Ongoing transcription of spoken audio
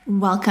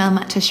Welcome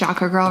to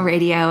Chakra Girl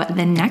Radio,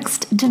 the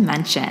next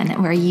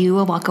dimension, where you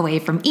will walk away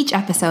from each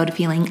episode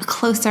feeling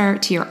closer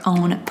to your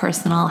own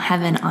personal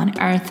heaven on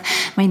earth.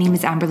 My name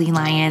is Amberly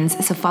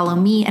Lyons, so follow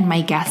me and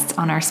my guests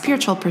on our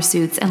spiritual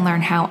pursuits and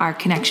learn how our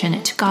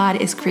connection to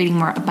God is creating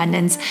more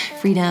abundance,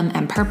 freedom,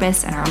 and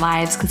purpose in our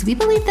lives, because we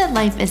believe that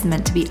life is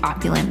meant to be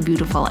opulent,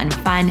 beautiful, and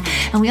fun,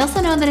 and we also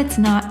know that it's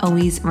not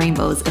always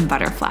rainbows and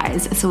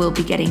butterflies, so we'll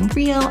be getting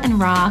real and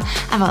raw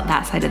about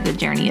that side of the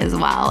journey as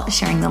well,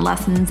 sharing the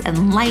lessons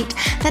and light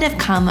that have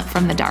come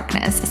from the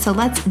darkness. So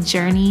let's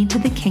journey to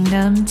the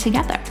kingdom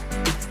together.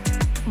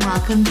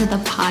 Welcome to the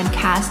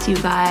podcast,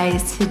 you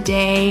guys.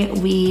 Today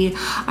we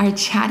are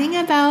chatting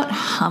about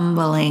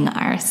humbling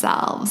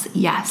ourselves.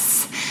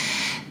 Yes,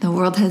 the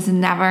world has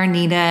never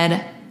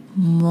needed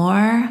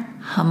more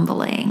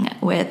humbling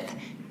with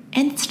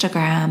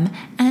Instagram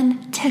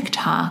and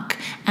TikTok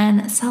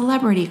and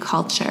celebrity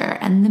culture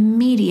and the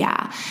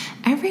media.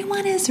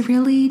 Everyone is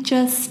really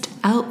just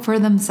out for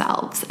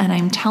themselves. And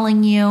I'm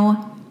telling you,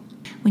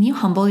 when you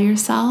humble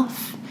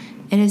yourself,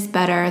 it is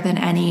better than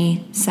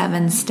any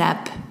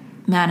 7-step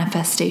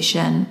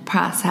manifestation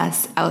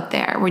process out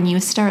there. When you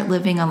start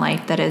living a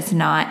life that is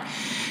not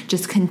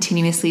just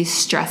continuously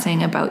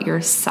stressing about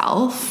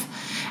yourself,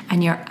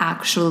 and you're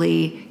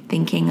actually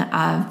thinking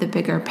of the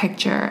bigger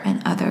picture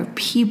and other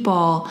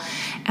people,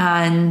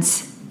 and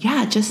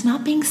just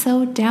not being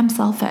so damn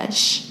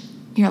selfish,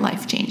 your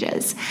life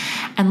changes.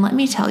 And let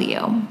me tell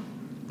you,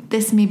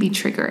 this may be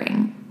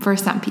triggering for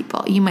some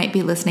people. You might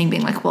be listening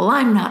being like, well,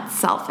 I'm not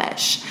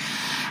selfish.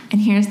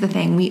 And here's the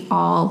thing, we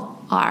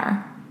all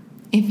are.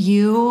 If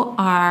you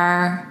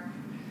are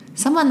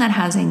someone that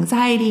has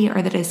anxiety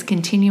or that is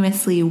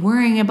continuously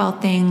worrying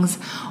about things,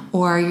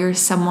 or you're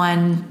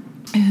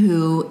someone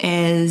who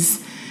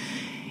is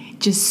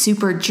just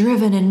super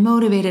driven and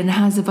motivated and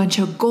has a bunch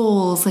of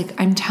goals, like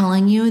I'm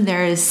telling you,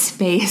 there is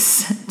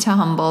space to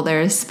humble.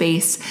 There is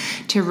space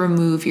to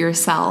remove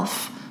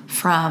yourself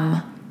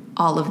from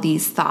all of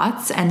these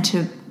thoughts and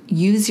to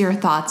use your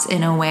thoughts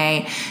in a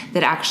way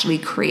that actually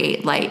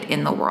create light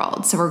in the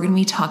world. So we're going to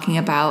be talking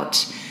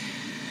about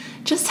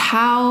just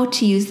how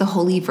to use the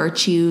holy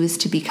virtues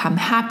to become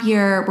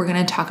happier. We're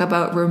going to talk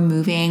about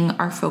removing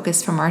our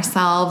focus from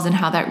ourselves and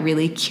how that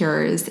really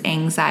cures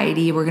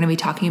anxiety. We're going to be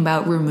talking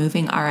about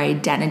removing our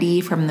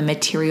identity from the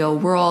material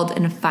world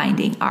and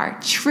finding our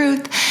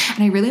truth.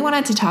 And I really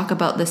wanted to talk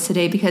about this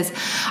today because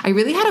I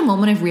really had a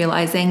moment of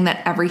realizing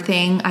that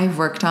everything I've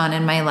worked on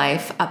in my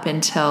life up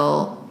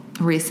until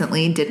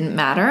recently didn't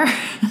matter.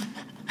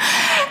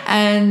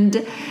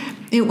 And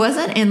it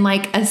wasn't in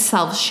like a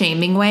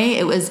self-shaming way.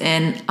 It was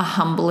in a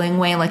humbling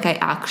way. Like I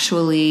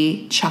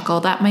actually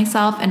chuckled at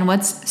myself. And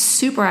what's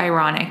super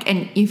ironic,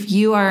 and if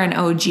you are an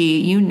OG,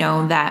 you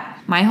know that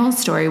my whole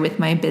story with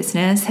my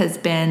business has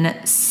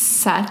been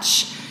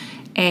such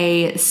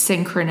a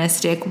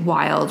synchronistic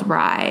wild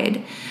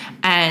ride.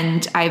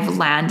 And I've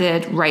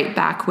landed right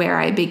back where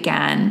I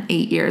began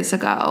 8 years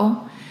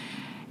ago.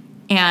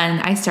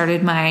 And I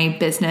started my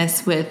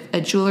business with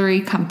a jewelry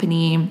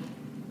company.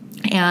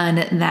 And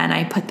then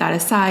I put that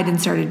aside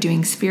and started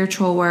doing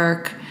spiritual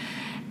work.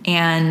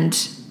 And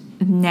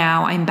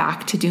now I'm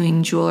back to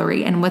doing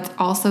jewelry. And what's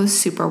also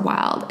super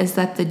wild is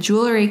that the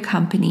jewelry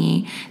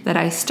company that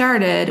I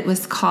started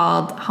was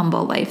called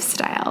Humble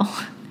Lifestyle.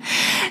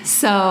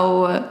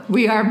 So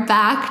we are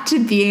back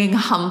to being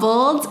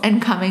humbled and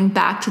coming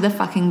back to the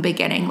fucking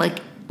beginning. Like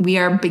we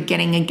are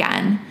beginning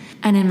again.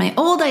 And in my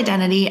old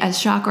identity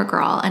as Chakra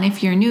Girl, and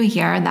if you're new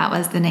here, that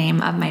was the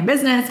name of my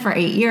business for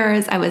 8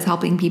 years. I was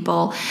helping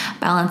people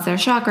balance their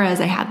chakras.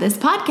 I had this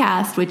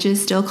podcast, which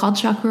is still called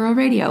Chakra Girl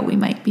Radio. We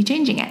might be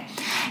changing it.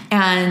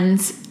 And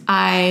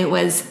I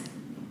was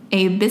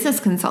a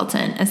business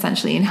consultant,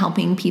 essentially, in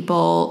helping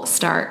people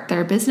start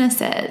their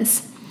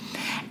businesses.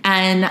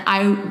 And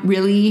I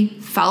really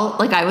felt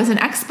like I was an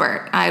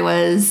expert. I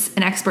was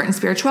an expert in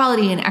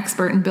spirituality, an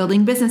expert in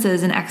building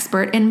businesses, an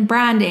expert in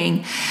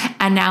branding.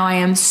 And now I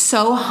am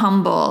so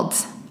humbled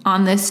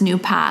on this new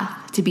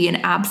path to be an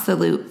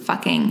absolute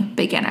fucking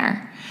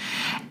beginner.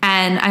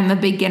 And I'm a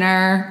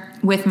beginner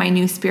with my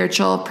new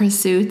spiritual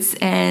pursuits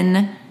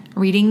in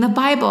reading the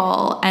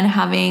Bible and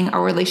having a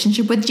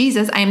relationship with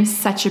Jesus. I am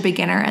such a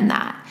beginner in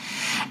that.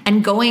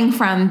 And going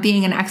from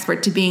being an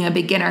expert to being a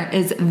beginner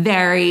is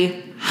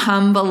very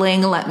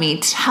humbling, let me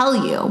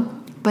tell you,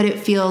 but it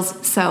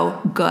feels so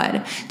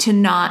good to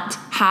not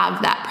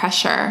have that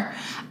pressure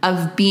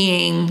of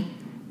being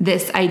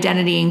this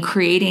identity and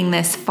creating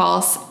this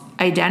false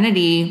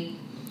identity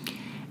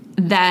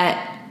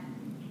that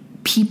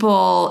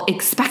people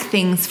expect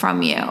things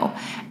from you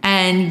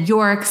and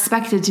you're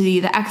expected to be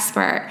the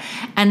expert.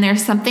 And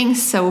there's something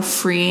so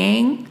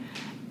freeing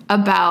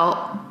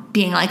about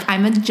being like,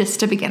 I'm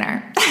just a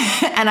beginner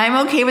and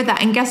I'm okay with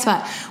that. And guess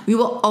what? We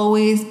will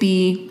always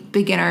be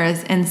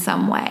beginners in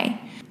some way.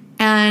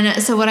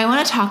 And so what I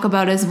want to talk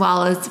about as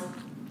well is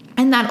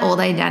in that old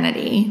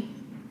identity,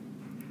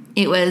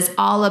 it was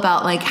all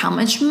about like how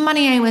much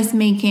money I was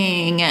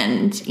making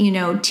and,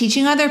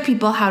 teaching other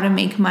people how to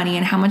make money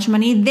and how much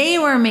money they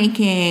were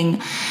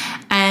making.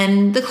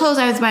 and the clothes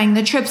I was buying,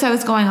 the trips I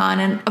was going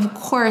on. And of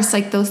course,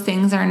 like those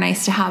things are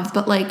nice to have,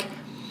 but like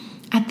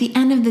at the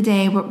end of the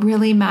day, what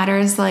really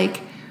matters,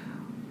 like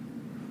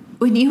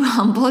when you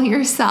humble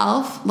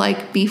yourself,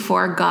 like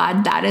before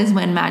God, that is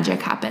when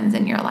magic happens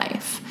in your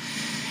life.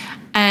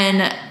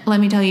 And let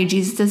me tell you,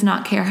 Jesus does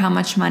not care how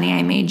much money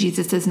I made.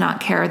 Jesus does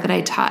not care that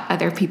I taught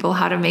other people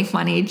how to make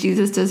money.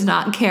 Jesus does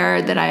not care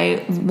that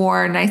I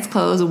wore nice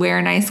clothes, wear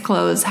nice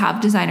clothes,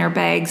 have designer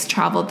bags,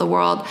 traveled the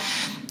world.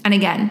 And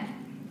again,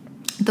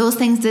 those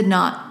things did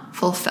not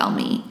fulfill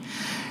me.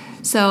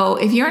 So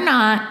if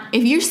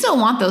you still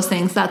want those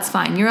things, that's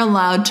fine. You're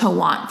allowed to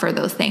want for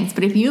those things.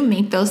 But if you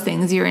make those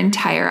things your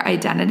entire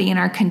identity and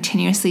are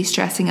continuously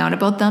stressing out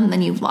about them,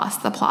 then you've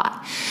lost the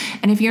plot.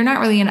 And if you're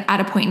not really at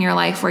a point in your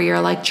life where you're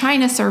like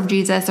trying to serve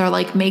Jesus or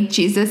like make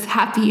Jesus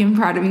happy and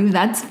proud of you,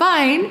 that's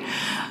fine.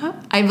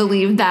 I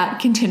believe that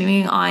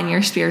continuing on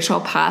your spiritual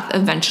path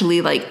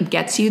eventually like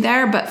gets you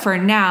there. But for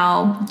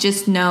now,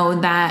 just know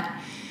that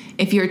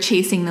if you're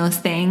chasing those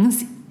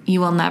things,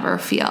 you will never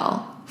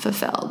feel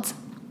fulfilled.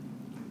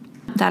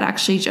 That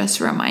actually just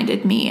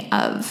reminded me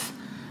of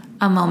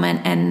a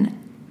moment in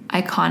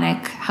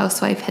iconic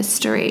housewife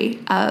history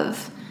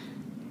of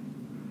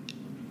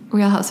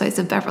Real Housewives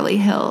of Beverly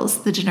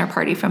Hills, the Dinner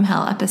Party from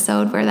Hell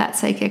episode where that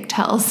psychic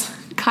tells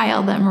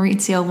Kyle that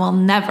Maurizio will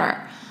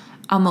never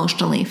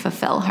emotionally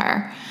fulfill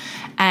her.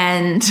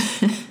 And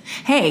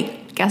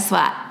hey, guess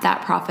what?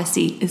 That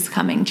prophecy is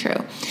coming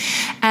true.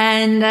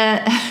 And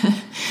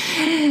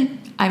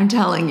I'm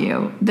telling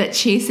you that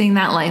chasing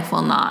that life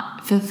will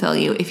not fulfill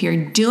you if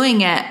you're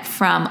doing it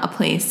from a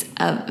place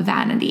of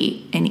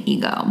vanity and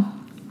ego.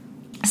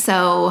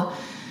 So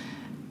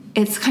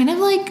it's kind of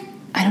like,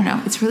 I don't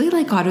know, it's really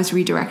like God was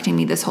redirecting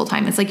me this whole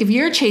time. It's like if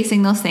you're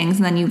chasing those things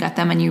and then you get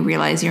them and you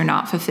realize you're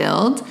not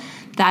fulfilled,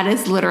 that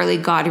is literally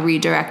God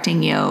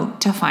redirecting you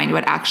to find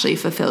what actually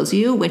fulfills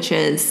you, which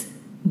is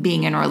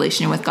being in a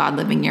relation with God,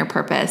 living your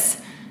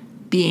purpose,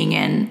 being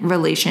in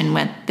relation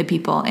with the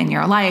people in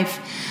your life.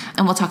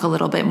 And we'll talk a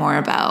little bit more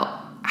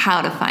about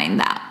how to find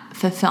that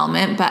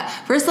fulfillment. But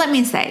first, let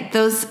me say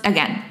those,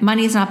 again,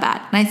 money's not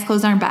bad. Nice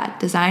clothes aren't bad.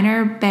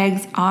 Designer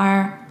bags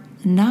are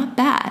not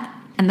bad.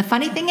 And the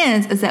funny thing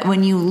is that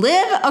when you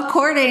live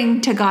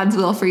according to God's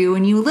will for you,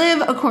 when you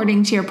live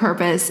according to your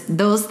purpose,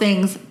 those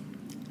things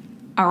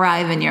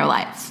arrive in your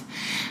life.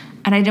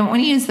 And I don't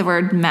want to use the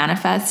word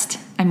manifest.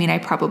 I mean, I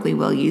probably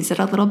will use it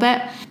a little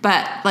bit,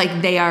 but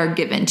like they are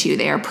given to you.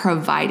 They are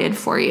provided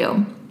for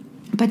you.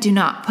 But do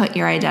not put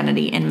your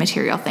identity in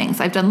material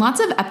things. I've done lots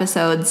of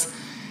episodes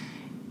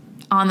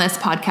on this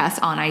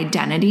podcast on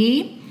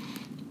identity,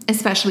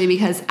 especially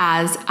because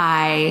as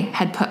I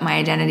had put my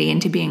identity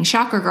into being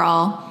Chakra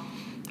Girl,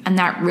 and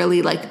that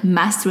really like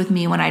messed with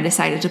me when I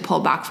decided to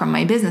pull back from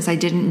my business. I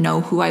didn't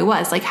know who I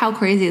was. Like, how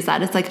crazy is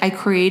that? It's like I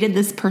created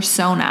this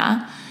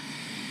persona,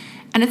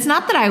 and it's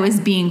not that I was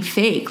being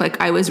fake.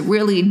 Like, I was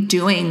really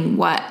doing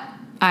what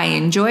I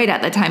enjoyed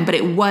at the time, but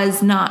it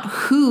was not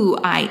who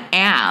I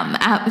am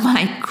at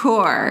my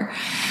core.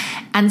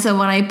 And so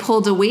when I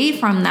pulled away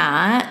from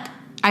that,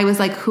 I was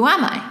like, who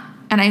am I?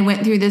 And I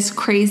went through this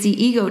crazy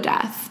ego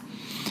death.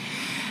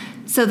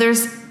 So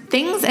there's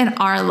things in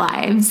our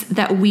lives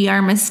that we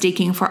are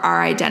mistaking for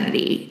our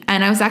identity.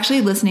 And I was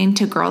actually listening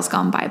to Girls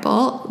Gone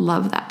Bible.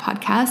 Love that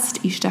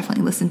podcast. You should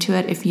definitely listen to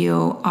it if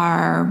you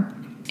are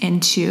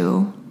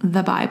into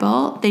the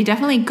Bible. They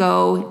definitely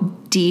go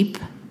deep.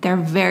 They're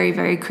very,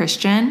 very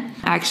Christian.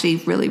 I actually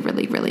really,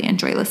 really, really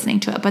enjoy listening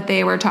to it. But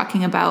they were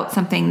talking about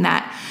something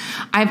that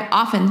I've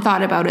often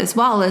thought about as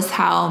well, is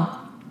how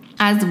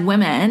as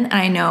women, and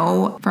I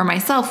know for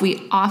myself,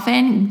 we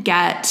often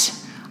get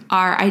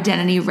our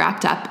identity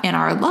wrapped up in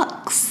our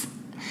looks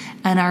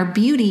and our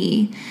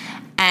beauty.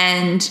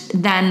 And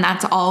then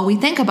that's all we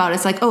think about.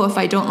 It's like, oh, if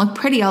I don't look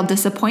pretty, I'll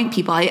disappoint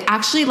people. I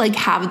actually like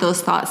have those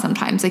thoughts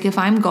sometimes. Like if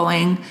I'm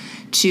going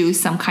to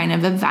some kind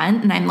of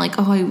event and I'm like,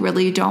 oh, I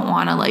really don't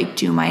want to like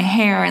do my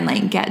hair and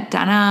like get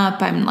done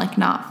up. I'm like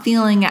not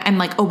feeling it. I'm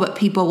like, oh, but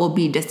people will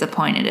be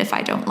disappointed if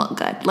I don't look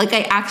good. Like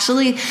I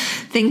actually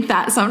think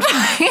that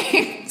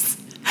sometimes.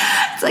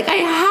 It's like I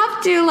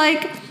have to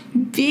like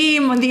be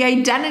the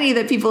identity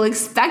that people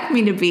expect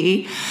me to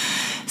be.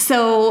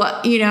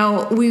 So, you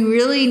know, we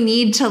really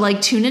need to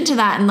like tune into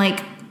that. And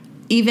like,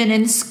 even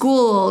in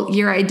school,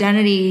 your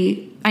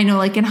identity, I know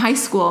like in high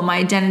school, my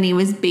identity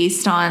was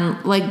based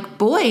on like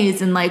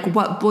boys and like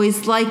what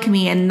boys like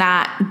me. And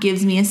that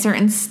gives me a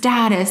certain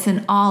status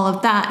and all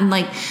of that. And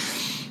like,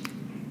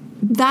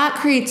 that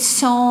creates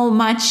so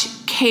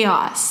much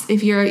chaos.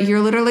 If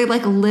you're literally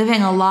like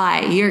living a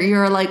lie,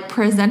 you're like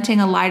presenting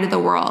a lie to the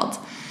world.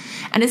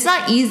 And it's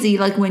not easy,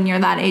 like when you're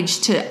that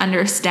age, to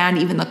understand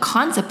even the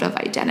concept of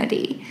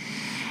identity.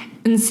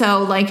 And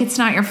so like, it's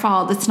not your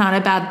fault. It's not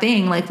a bad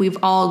thing. Like we've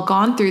all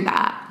gone through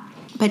that.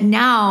 But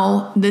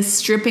now this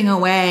stripping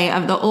away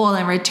of the old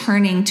and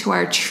returning to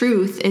our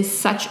truth is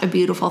such a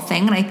beautiful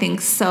thing. And I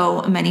think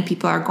so many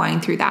people are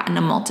going through that in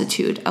a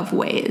multitude of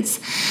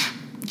ways.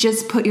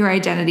 just put your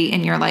identity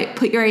in your light.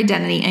 Put your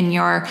identity in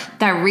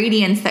that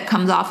radiance that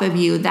comes off of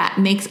you that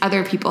makes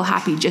other people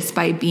happy just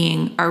by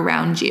being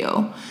around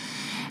you.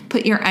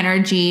 Put your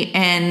energy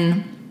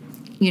in,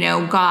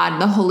 God,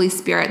 the Holy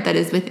Spirit that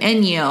is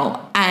within you,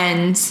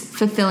 and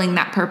fulfilling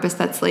that purpose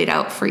that's laid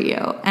out for you.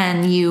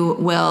 And you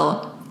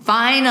will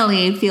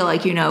finally feel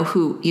like you know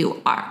who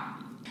you are.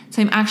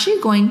 So I'm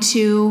actually going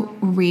to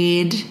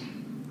read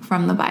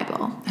from the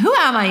Bible. Who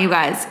am I, you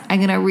guys? I'm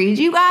going to read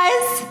you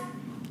guys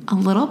a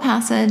little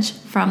passage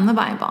from the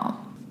Bible.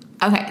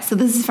 Okay, so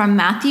this is from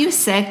Matthew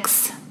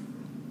 6,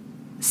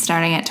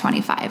 starting at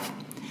 25.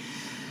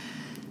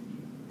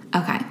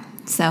 Okay,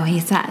 so he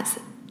says,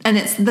 and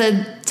it's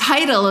the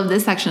title of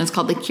this section is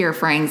called The Cure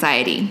for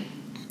Anxiety.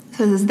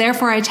 So it says,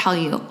 therefore I tell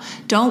you,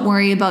 don't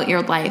worry about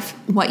your life,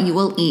 what you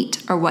will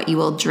eat or what you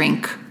will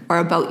drink, or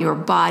about your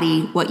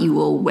body, what you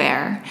will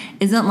wear.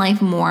 Isn't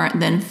life more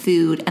than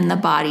food and the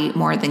body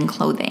more than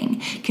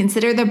clothing?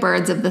 Consider the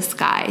birds of the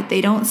sky. They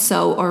don't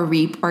sow or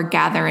reap or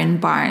gather in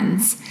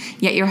barns,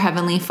 yet your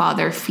heavenly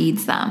Father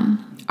feeds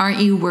them.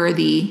 Aren't you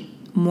worthy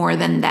more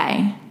than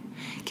they?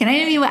 Can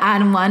any of you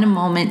add one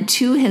moment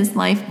to his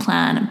life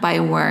plan by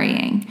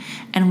worrying?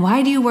 And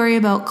why do you worry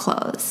about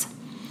clothes?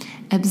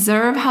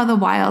 Observe how the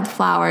wild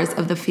flowers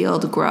of the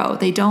field grow.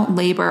 They don't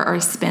labor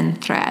or spin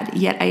thread.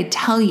 Yet I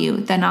tell you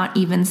that not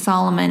even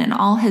Solomon in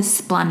all his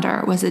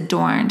splendor was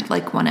adorned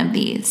like one of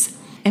these.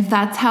 If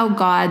that's how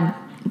God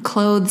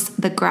clothes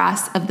the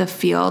grass of the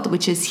field,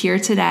 which is here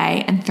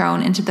today and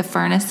thrown into the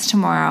furnace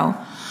tomorrow,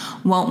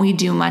 won't we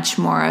do much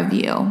more of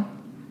you,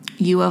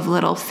 you of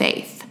little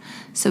faith?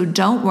 So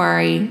don't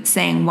worry,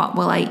 saying, what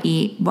will I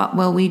eat? What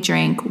will we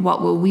drink?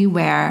 What will we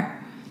wear?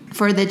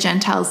 For the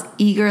Gentiles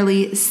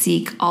eagerly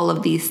seek all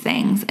of these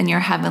things, and your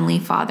heavenly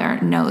Father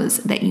knows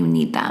that you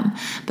need them.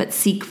 But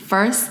seek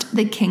first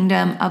the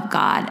kingdom of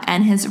God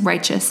and his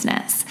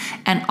righteousness,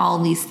 and all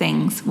these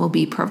things will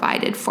be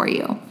provided for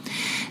you.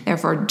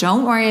 Therefore,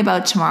 don't worry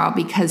about tomorrow,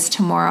 because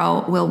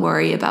tomorrow will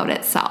worry about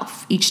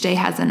itself. Each day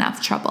has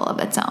enough trouble of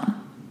its own.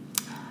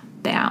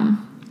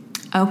 Bam.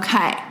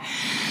 Okay.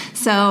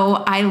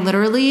 So I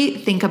literally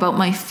think about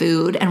my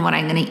food and what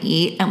I'm going to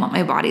eat and what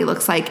my body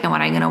looks like and what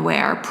I'm going to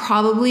wear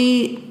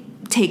probably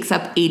takes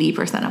up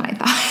 80% of my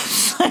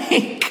thoughts.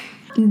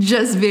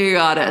 Just being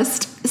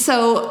honest.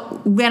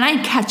 So when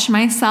I catch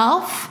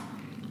myself,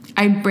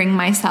 I bring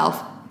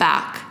myself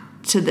back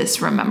to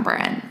this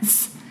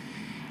remembrance.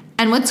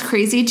 And what's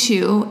crazy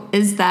too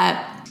is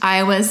that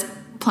I was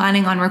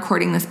planning on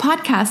recording this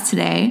podcast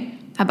today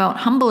about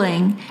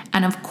humbling.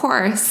 And of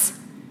course,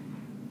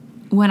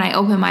 when I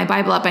open my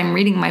Bible up, I'm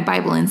reading my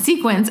Bible in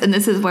sequence, and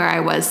this is where I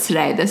was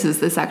today. This is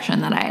the section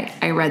that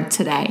I read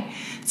today.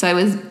 So I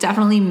was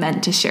definitely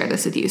meant to share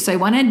this with you. So I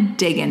want to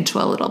dig into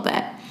a little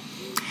bit.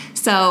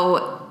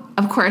 So,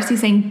 of course, he's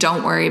saying,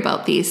 don't worry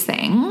about these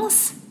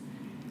things.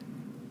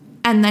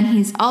 And then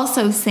he's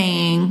also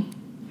saying,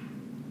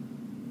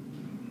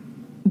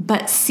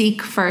 but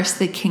seek first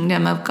the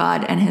kingdom of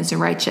God and his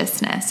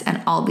righteousness,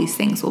 and all these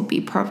things will be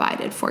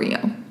provided for you.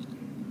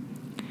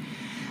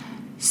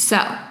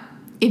 So,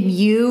 if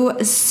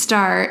you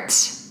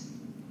start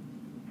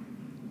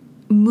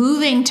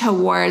moving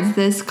towards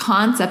this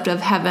concept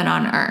of heaven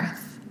on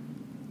earth,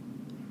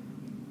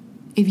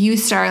 if you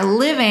start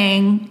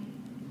living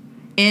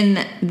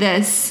in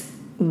this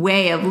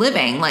way of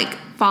living, like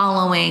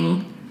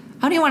following,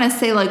 how do you want to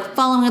say, like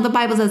following what the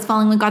Bible says,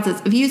 following what God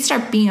says, if you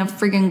start being a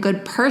freaking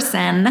good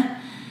person,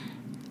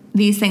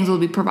 these things will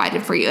be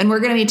provided for you. And we're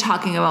going to be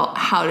talking about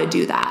how to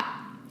do that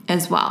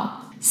as well.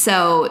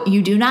 So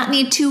you do not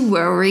need to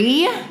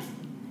worry,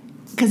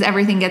 because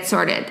everything gets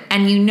sorted.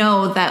 And you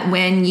know that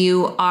when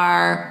you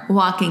are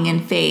walking in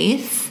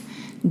faith,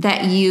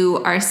 that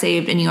you are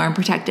saved and you are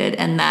protected,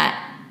 and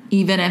that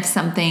even if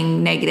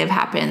something negative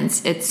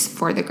happens, it's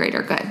for the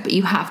greater good. But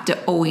you have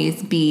to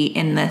always be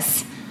in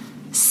this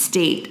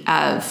state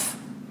of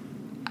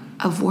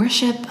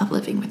worship, of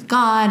living with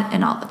God,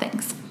 and all the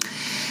things.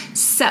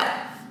 So,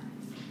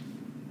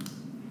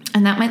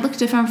 and that might look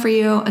different for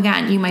you.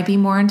 Again, you might be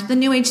more into the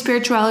New Age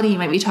spirituality. You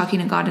might be talking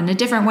to God in a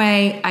different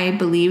way. I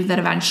believe that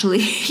eventually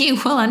you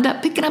will end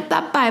up picking up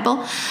that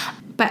Bible,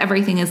 but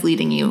everything is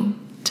leading you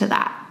to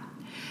that.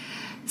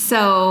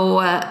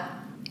 So,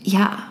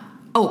 yeah.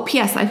 Oh,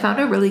 P.S. I found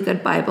a really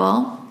good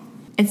Bible.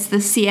 It's the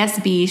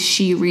CSB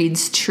She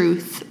Reads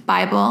Truth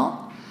Bible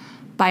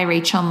by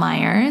Rachel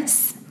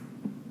Myers.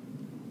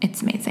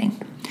 It's amazing.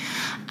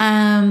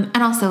 And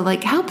also,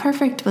 like, how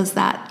perfect was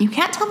that? You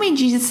can't tell me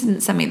Jesus didn't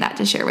send me that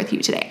to share with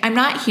you today. I'm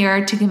not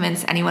here to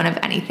convince anyone of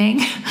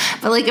anything,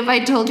 but like if I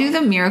told you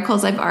the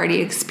miracles I've already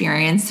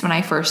experienced when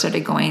I first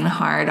started going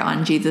hard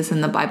on Jesus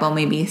in the Bible,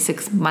 maybe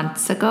 6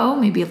 months ago,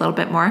 maybe a little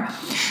bit more,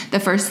 the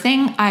first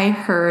thing I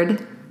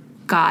heard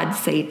God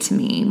say to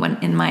me when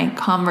in my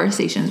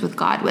conversations with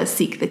God was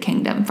seek the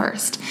kingdom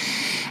first.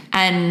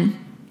 And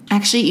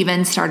actually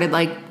even started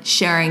like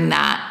sharing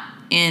that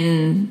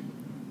in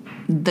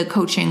the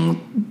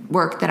coaching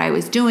work that I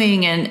was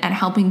doing and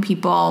helping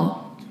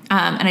people.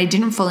 And I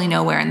didn't fully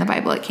know where in the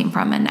Bible it came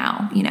from. And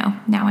now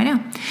I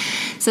know.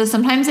 So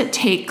sometimes it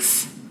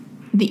takes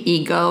the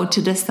ego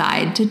to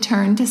decide to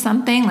turn to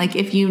something. Like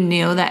if you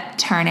knew that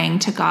turning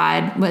to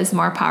God was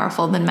more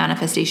powerful than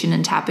manifestation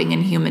and tapping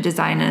in human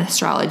design and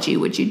astrology,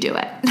 would you do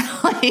it?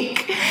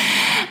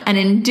 And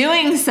in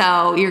doing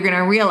so, you're going to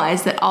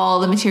realize that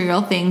all the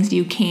material things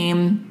you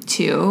came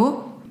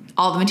to,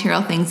 all the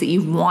material things that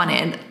you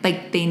wanted,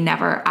 like they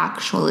never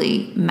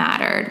actually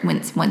mattered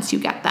once you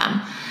get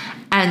them.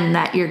 And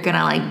that you're going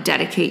to like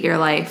dedicate your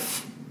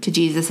life to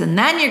Jesus, and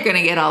then you're going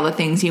to get all the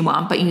things you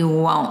want, but you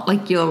won't.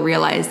 Like you'll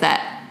realize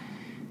that,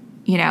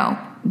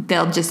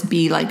 they'll just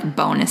be like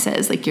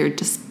bonuses. Like you'll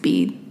just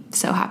be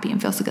so happy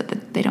and feel so good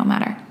that they don't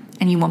matter.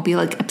 And you won't be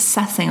like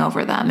obsessing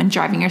over them and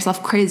driving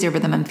yourself crazy over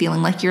them and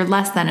feeling like you're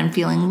less than and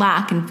feeling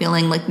lack and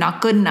feeling like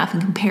not good enough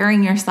and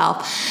comparing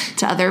yourself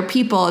to other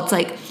people. It's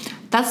like,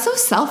 that's so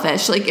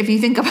selfish. Like if you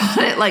think about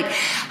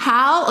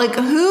it,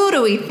 who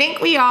do we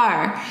think we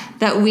are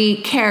that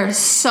we care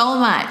so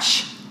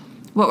much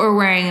what we're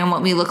wearing and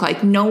what we look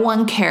like? No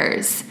one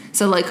cares.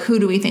 So like, who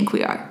do we think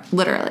we are?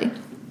 Literally.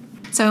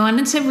 So I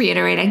wanted to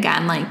reiterate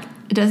again, like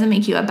it doesn't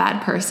make you a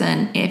bad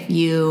person if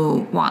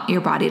you want your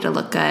body to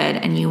look good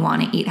and you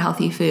want to eat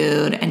healthy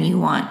food and you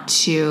want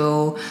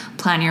to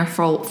plan your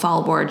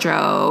fall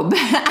wardrobe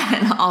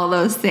and all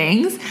those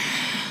things.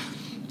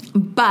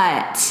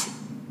 But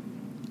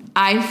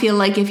I feel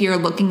like if you're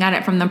looking at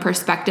it from the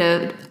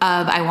perspective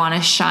of I want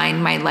to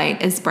shine my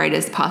light as bright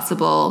as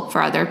possible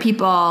for other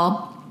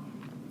people,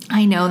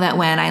 I know that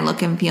when I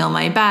look and feel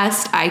my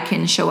best, I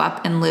can show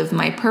up and live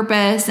my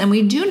purpose. And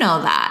we do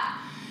know that.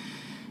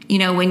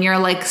 When you're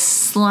like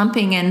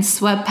slumping in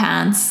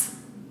sweatpants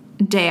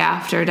day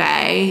after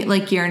day,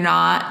 like you're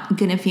not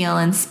going to feel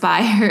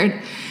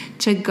inspired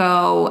to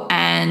go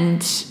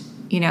and,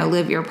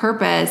 live your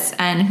purpose.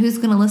 And who's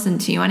going to listen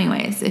to you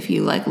anyways if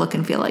you like look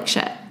and feel like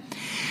shit?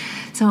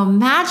 So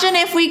imagine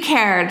if we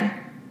cared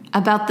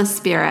about the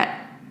spirit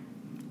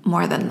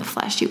more than the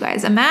flesh, you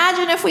guys.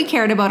 Imagine if we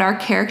cared about our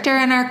character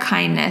and our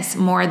kindness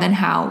more than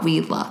how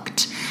we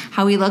looked.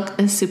 How we look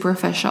is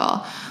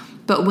superficial.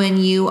 But when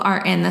you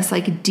are in this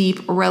like deep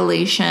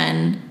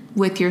relation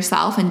with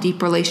yourself and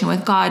deep relation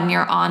with God, and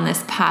you're on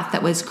this path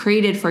that was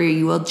created for you,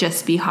 you will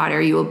just be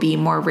hotter. You will be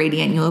more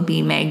radiant. You will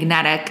be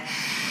magnetic.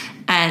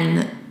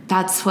 And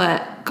that's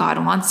what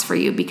God wants for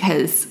you,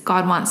 because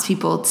God wants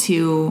people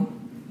to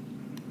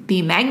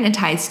be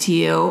magnetized to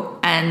you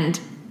and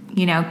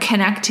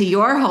connect to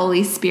your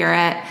Holy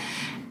Spirit,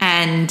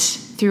 and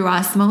through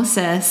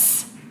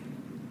osmosis,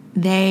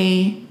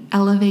 they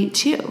elevate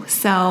too.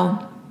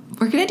 So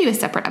we're going to do a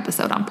separate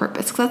episode on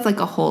purpose, because that's like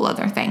a whole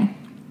other thing.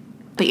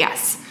 But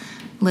yes,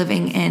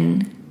 living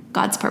in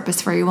God's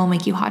purpose for you will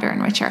make you hotter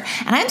and richer.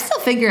 And I'm still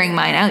figuring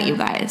mine out, you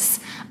guys.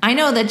 I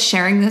know that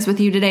sharing this with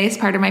you today is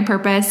part of my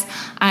purpose.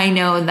 I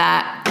know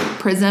that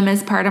Prism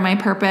is part of my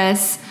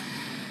purpose.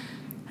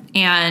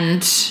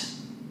 And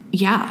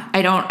yeah,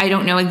 I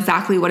don't know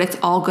exactly what it's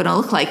all going to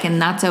look like,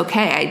 and that's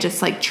okay. I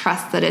just like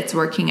trust that it's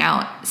working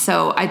out.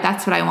 So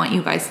that's what I want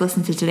you guys to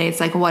listen to today. It's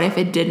like, what if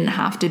it didn't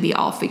have to be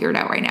all figured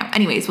out right now?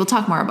 Anyways, we'll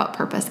talk more about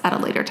purpose at a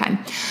later time.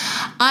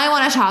 I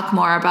want to talk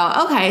more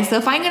about, okay, so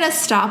if I'm going to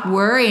stop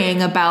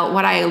worrying about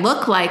what I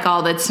look like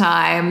all the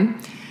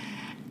time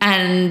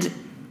and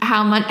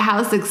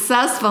how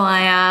successful I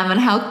am and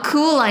how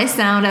cool I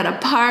sound at a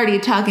party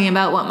talking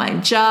about what my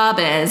job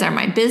is or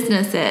my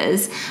business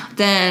is,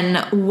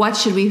 then what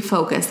should we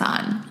focus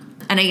on?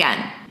 And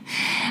again,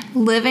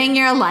 living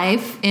your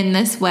life in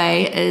this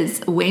way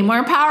is way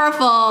more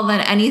powerful than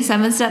any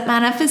 7-step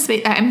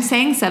manifestation. I'm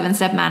saying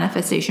 7-step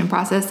manifestation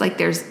process. Like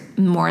there's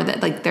more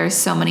that, like there's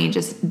so many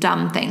just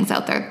dumb things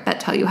out there that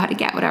tell you how to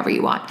get whatever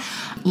you want.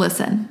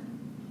 Listen,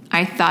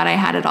 I thought I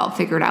had it all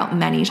figured out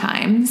many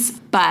times,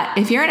 but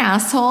if you're an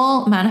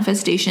asshole,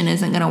 manifestation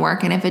isn't going to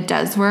work. And if it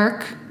does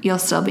work, you'll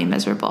still be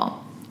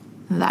miserable.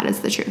 That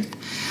is the truth.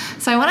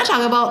 So I want to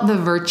talk about the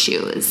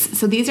virtues.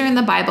 So these are in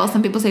the Bible.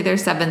 Some people say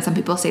there's 7. Some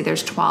people say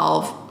there's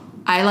 12.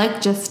 I'm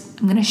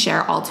going to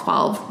share all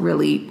 12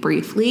 really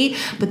briefly,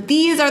 but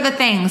these are the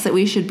things that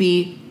we should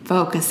be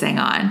focusing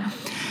on.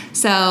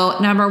 So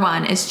number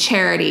 1 is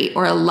charity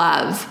or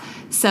love.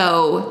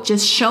 So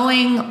just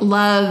showing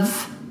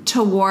love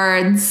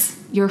towards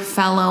your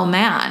fellow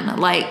man,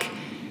 like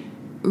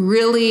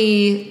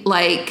really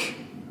like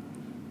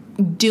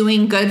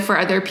doing good for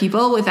other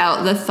people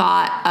without the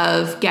thought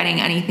of getting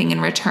anything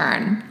in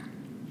return.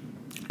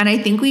 And I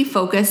think we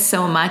focus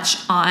so much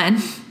on,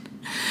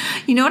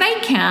 what I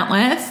can't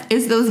with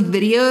is those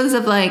videos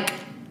of like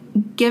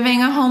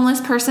giving a homeless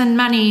person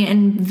money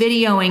and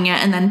videoing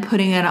it and then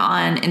putting it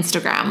on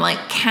Instagram.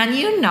 Like, can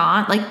you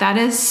not? Like, that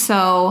is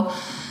not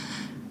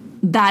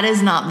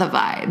the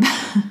vibe.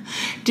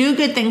 Do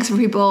good things for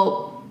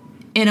people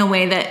in a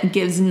way that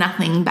gives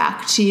nothing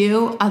back to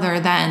you other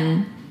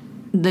than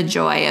the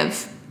joy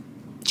of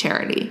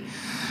charity.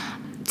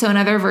 So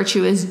another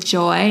virtue is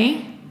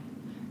joy.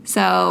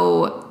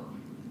 So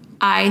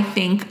I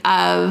think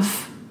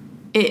of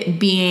it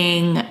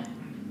being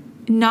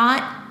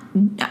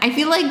I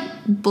feel like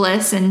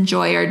bliss and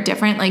joy are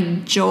different.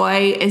 Like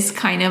joy is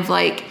kind of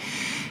like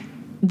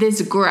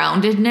this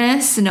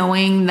groundedness,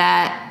 knowing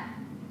that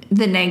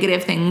the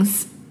negative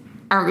things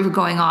are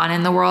going on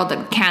in the world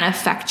that can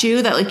affect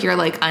you, that like you're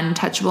like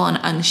untouchable and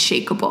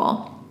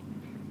unshakable.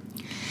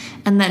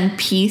 And then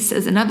peace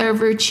is another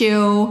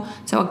virtue.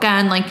 So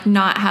again, like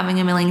not having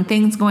a million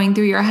things going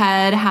through your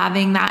head,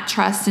 having that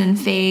trust and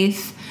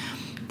faith.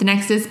 The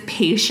next is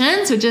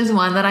patience, which is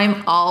one that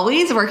I'm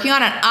always working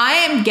on, and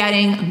I am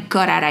getting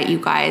good at it, you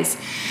guys.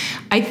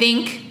 I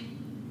think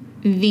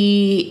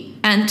the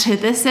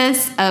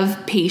antithesis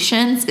of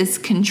patience is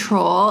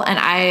control, and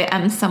I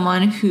am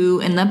someone who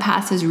in the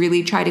past has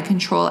really tried to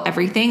control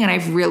everything, and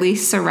I've really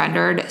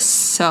surrendered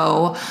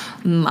so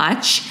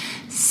much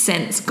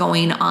since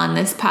going on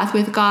this path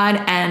with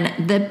God,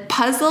 and the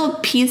puzzle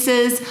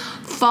pieces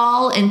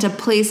fall into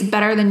place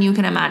better than you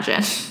can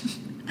imagine.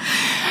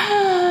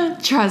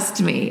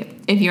 Trust me,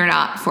 if you're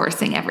not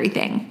forcing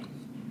everything.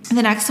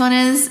 The next one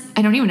is,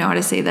 I don't even know how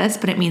to say this,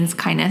 but it means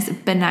kindness.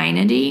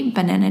 Benignity,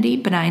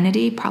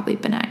 probably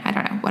benign. I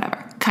don't know,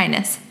 whatever.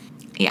 Kindness.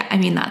 Yeah, I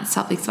mean, that's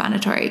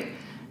self-explanatory.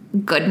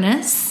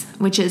 Goodness,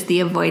 which is the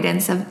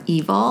avoidance of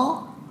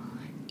evil,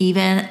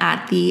 even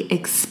at the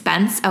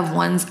expense of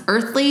one's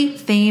earthly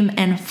fame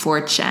and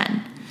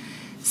fortune.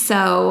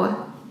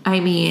 So, I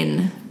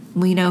mean,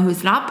 we know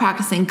who's not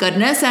practicing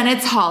goodness, and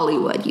it's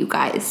Hollywood, you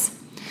guys.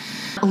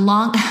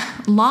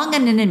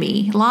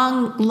 Longanimity.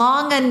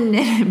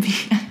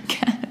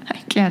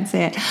 I can't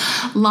say it.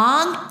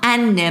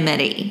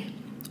 Longanimity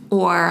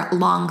or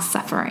long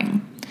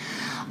suffering.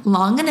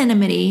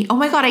 Longanimity. Oh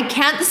my God, I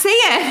can't say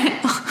it.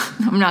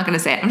 I'm not going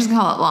to say it. I'm just going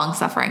to call it long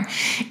suffering.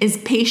 Is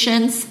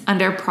patience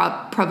under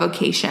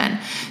provocation.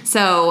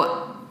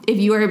 So if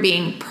you are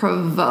being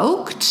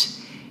provoked,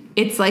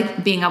 it's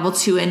like being able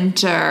to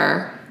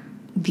endure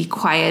the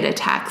quiet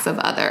attacks of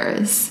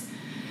others.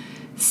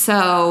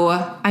 So,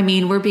 I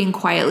mean, we're being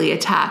quietly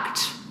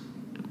attacked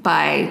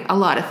by a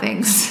lot of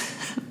things.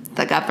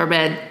 The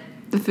government,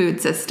 the food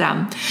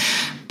system.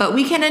 But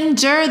we can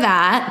endure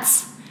that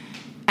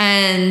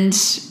and,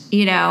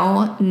 you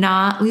know,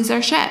 not lose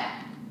our shit.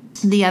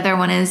 The other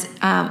one is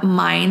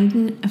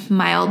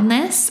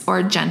mildness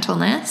or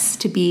gentleness,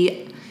 to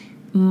be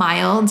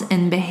mild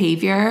in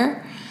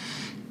behavior,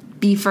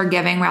 be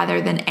forgiving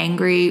rather than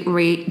angry,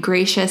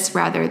 gracious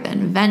rather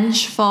than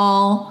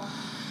vengeful,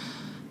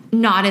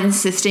 not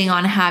insisting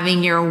on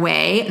having your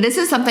way. This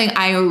is something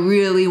I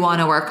really want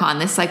to work on,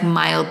 this like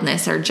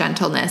mildness or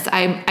gentleness.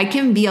 I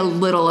can be a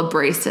little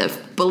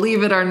abrasive,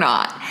 believe it or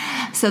not.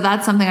 So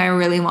that's something I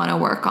really want to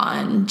work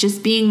on,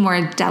 just being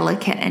more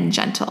delicate and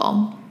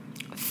gentle.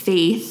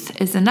 Faith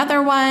is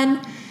another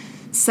one.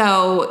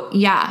 So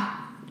yeah,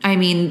 I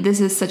mean, this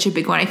is such a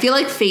big one. I feel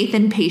like faith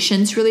and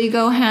patience really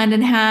go hand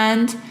in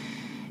hand.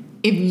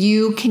 If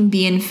you can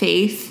be in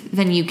faith,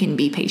 then you can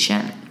be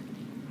patient.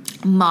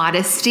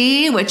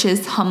 Modesty, which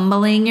is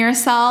humbling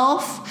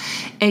yourself,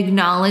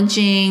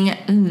 acknowledging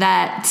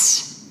that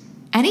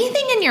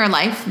anything in your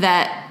life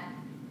that,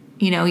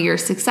 you know, your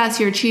success,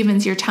 your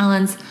achievements, your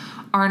talents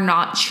are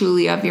not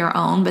truly of your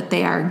own, but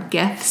they are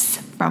gifts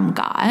from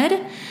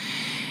God.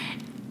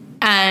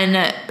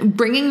 And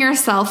bringing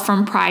yourself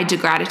from pride to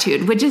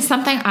gratitude, which is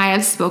something I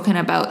have spoken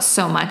about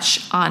so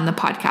much on the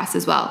podcast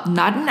as well.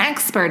 Not an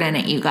expert in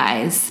it, you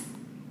guys,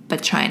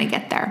 but trying to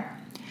get there.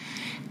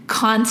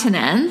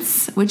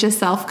 Continence, which is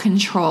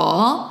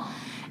self-control.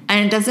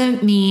 And it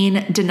doesn't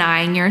mean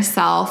denying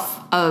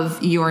yourself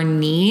of your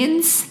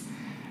needs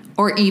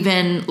or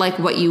even like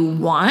what you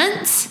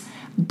want,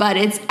 but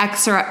it's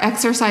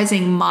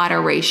exercising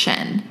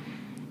moderation.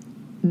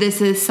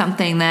 This is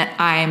something that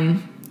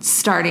I'm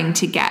starting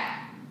to get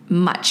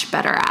much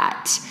better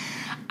at.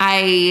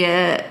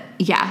 I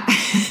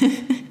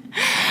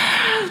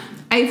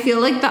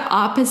feel like the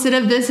opposite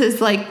of this is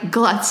like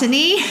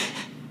gluttony.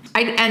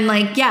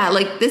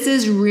 This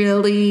is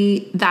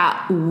really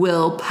that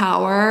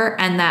willpower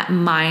and that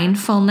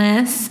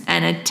mindfulness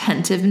and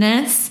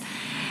attentiveness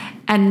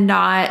and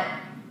not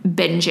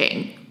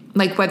binging.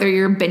 Like whether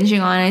you're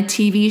binging on a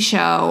TV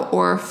show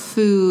or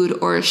food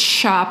or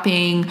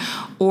shopping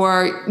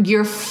or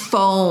your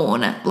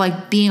phone,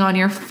 like being on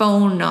your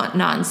phone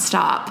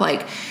nonstop,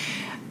 like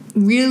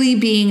really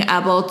being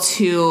able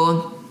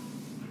to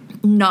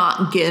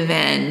not give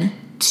in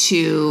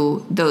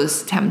to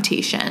those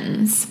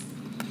temptations.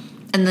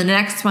 And the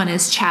next one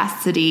is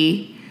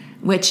chastity,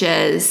 which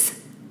is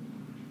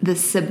the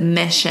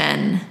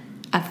submission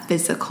of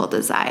physical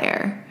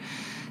desire.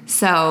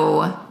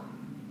 So,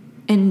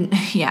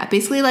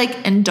 basically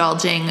like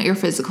indulging your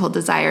physical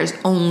desires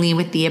only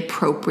with the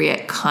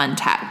appropriate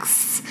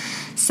contexts.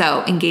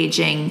 So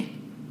engaging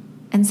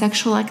in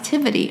sexual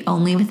activity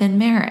only within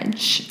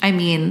marriage. I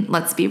mean,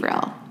 let's be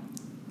real.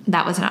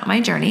 That was not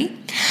my journey.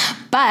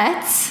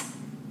 But,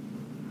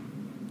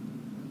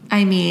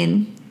 I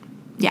mean,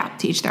 yeah,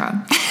 to each their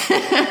own.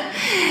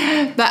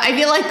 But I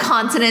feel like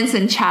continence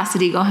and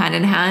chastity go hand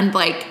in hand.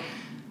 Like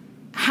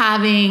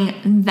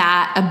having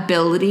that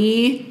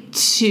ability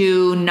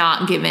to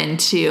not give in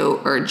to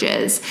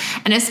urges.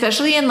 And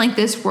especially in like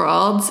this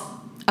world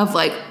of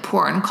like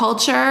porn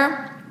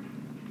culture,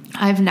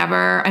 I'm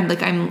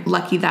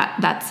lucky that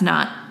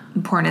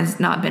porn has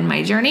not been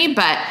my journey,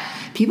 but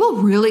people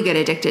really get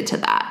addicted to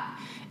that.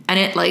 And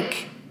it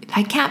like,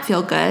 I can't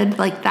feel good.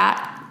 Like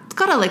that, it's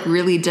gotta like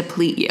really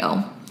deplete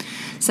you.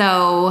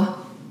 So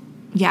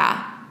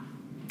yeah,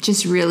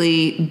 just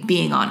really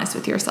being honest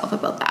with yourself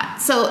about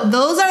that. So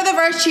those are the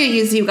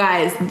virtues, you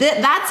guys.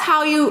 That's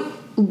how you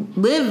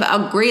live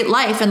a great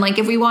life. And like,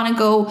 if we want to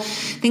go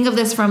think of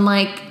this from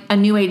like a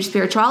new age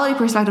spirituality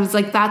perspective, it's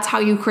like, that's how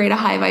you create a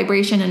high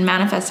vibration and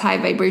manifest high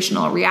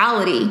vibrational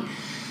reality.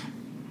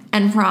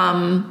 And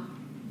from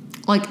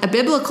like a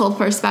biblical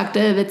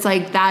perspective, it's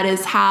like, that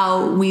is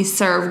how we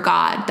serve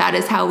God. That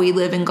is how we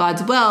live in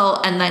God's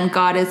will. And then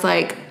God is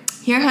like,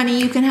 here,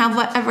 honey, you can have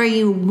whatever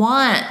you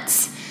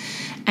want.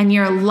 And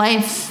your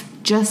life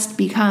just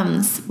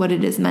becomes what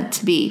it is meant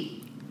to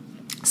be.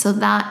 So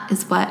that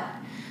is what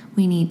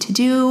we need to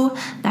do.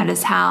 That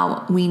is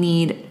how we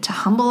need to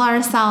humble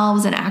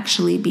ourselves and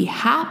actually be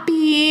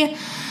happy.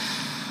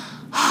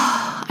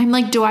 I'm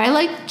like, do I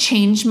like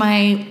change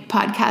my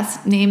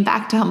podcast name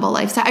back to Humble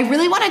Lifestyle? I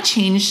really want to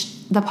change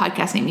the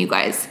podcast name, you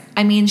guys.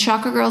 I mean,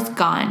 Chakra Girl's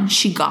gone.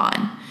 She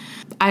gone.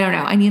 I don't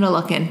know. I need to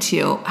look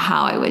into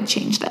how I would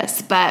change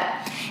this. But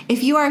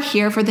if you are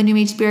here for the new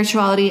age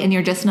spirituality and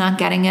you're just not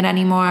getting it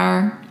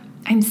anymore,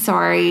 I'm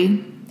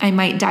sorry. I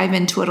might dive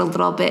into it a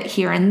little bit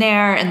here and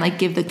there and like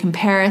give the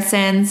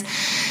comparisons.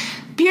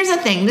 Here's the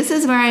thing. This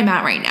is where I'm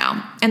at right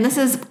now. And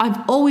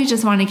I've always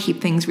just wanted to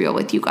keep things real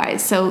with you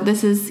guys. So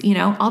this is,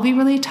 I'll be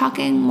really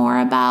talking more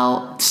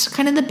about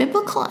kind of the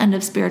biblical end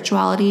of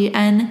spirituality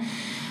and,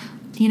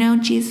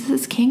 Jesus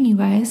is king, you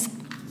guys.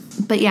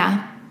 But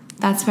yeah,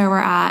 that's where we're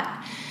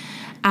at.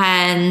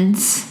 And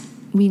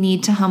we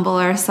need to humble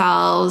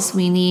ourselves.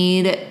 We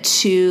need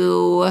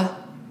to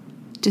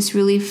just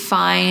really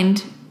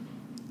find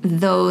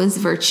those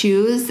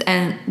virtues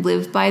and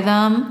live by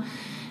them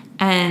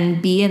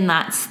and be in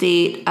that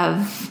state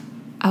of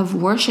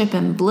worship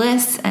and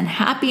bliss and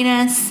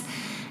happiness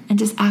and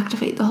just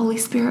activate the Holy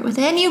Spirit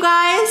within you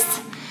guys.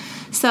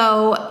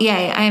 So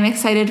yay, I am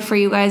excited for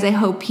you guys. I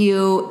hope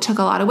you took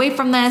a lot away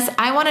from this.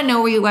 I want to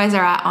know where you guys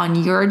are at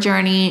on your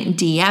journey.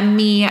 DM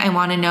me. I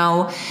want to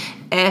know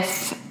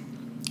if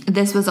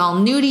this was all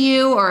new to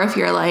you, or if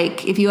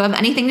you have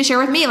anything to share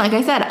with me. Like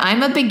I said,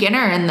 I'm a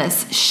beginner in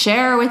this.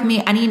 Share with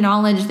me any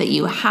knowledge that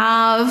you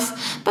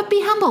have, but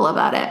be humble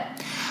about it.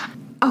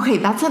 Okay,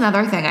 that's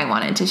another thing I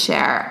wanted to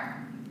share.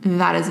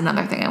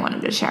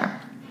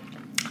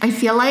 I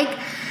feel like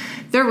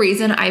the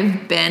reason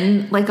I've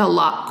been like a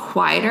lot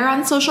quieter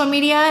on social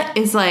media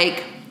is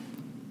like,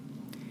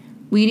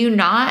 we do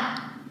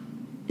not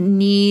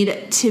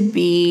need to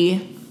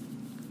be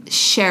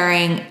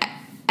sharing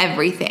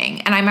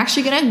everything. And I'm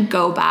actually going to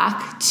go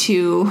back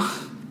to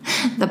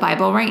the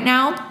Bible right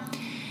now.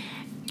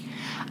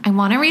 I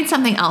want to read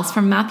something else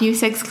from Matthew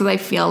 6 because I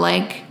feel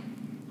like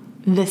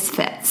this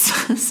fits.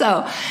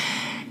 So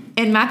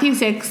in Matthew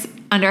 6,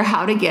 under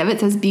how to give, it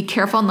says, be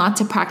careful not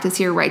to practice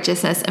your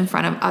righteousness in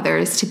front of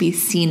others to be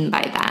seen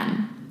by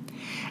them.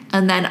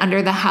 And then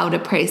under the how to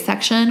pray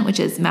section, which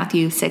is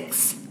Matthew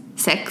 6,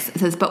 it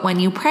says, but when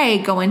you pray,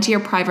 go into your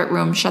private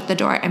room, shut the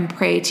door, and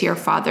pray to your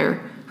Father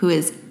who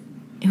is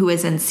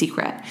in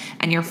secret,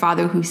 and your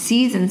Father who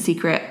sees in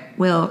secret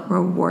will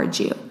reward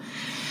you.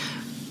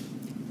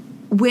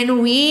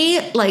 When we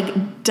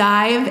like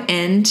dive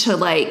into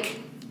like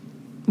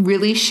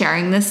really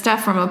sharing this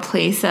stuff from a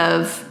place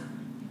of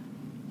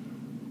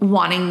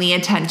wanting the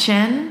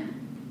attention,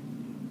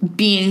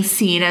 being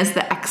seen as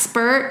the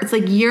expert, it's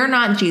like, you're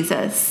not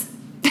Jesus.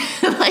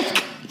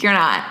 Like, you're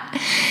not.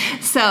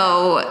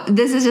 So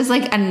this is just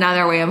like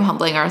another way of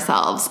humbling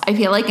ourselves. I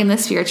feel like in the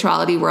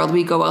spirituality world,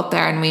 we go out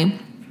there and we,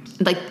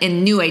 like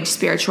in new age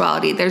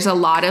spirituality, there's a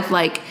lot of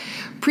like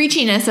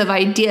preachiness of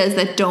ideas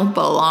that don't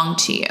belong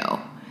to you.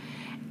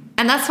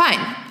 And that's fine.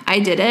 I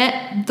did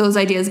it. Those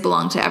ideas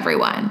belong to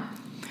everyone.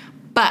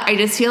 But I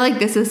just feel like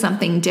this is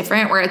something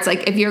different where it's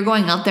like, if you're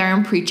going out there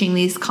and preaching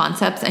these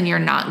concepts and you're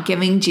not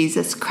giving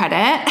Jesus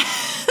credit,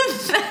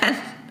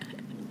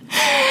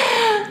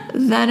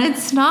 then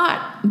that's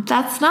not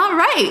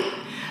right.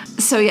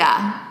 So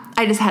yeah,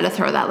 I just had to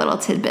throw that little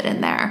tidbit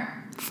in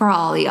there for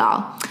all of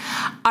y'all.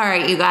 All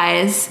right, you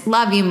guys,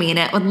 love you, mean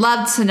it. Would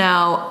love to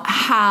know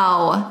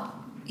how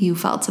you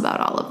felt about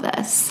all of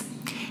this.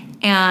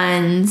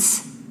 And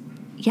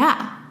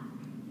yeah,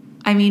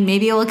 I mean,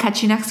 maybe we'll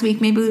catch you next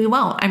week. Maybe we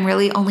won't. I'm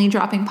really only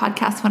dropping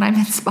podcasts when I'm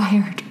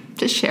inspired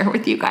to share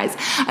with you guys.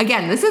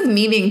 Again, this is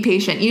me being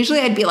patient. Usually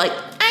I'd be like,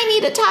 I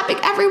need a topic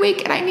every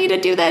week and I need to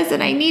do this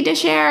and I need to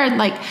share. And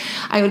like,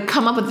 I would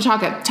come up with the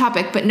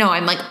topic, but no,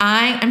 I'm like,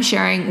 I am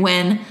sharing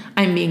when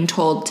I'm being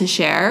told to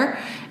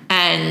share.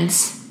 And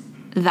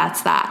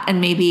that's that. And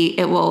maybe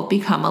it will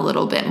become a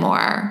little bit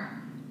more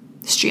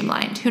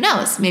streamlined. Who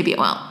knows? Maybe it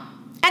won't.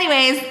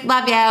 Anyways,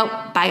 love you.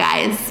 Bye,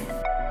 guys.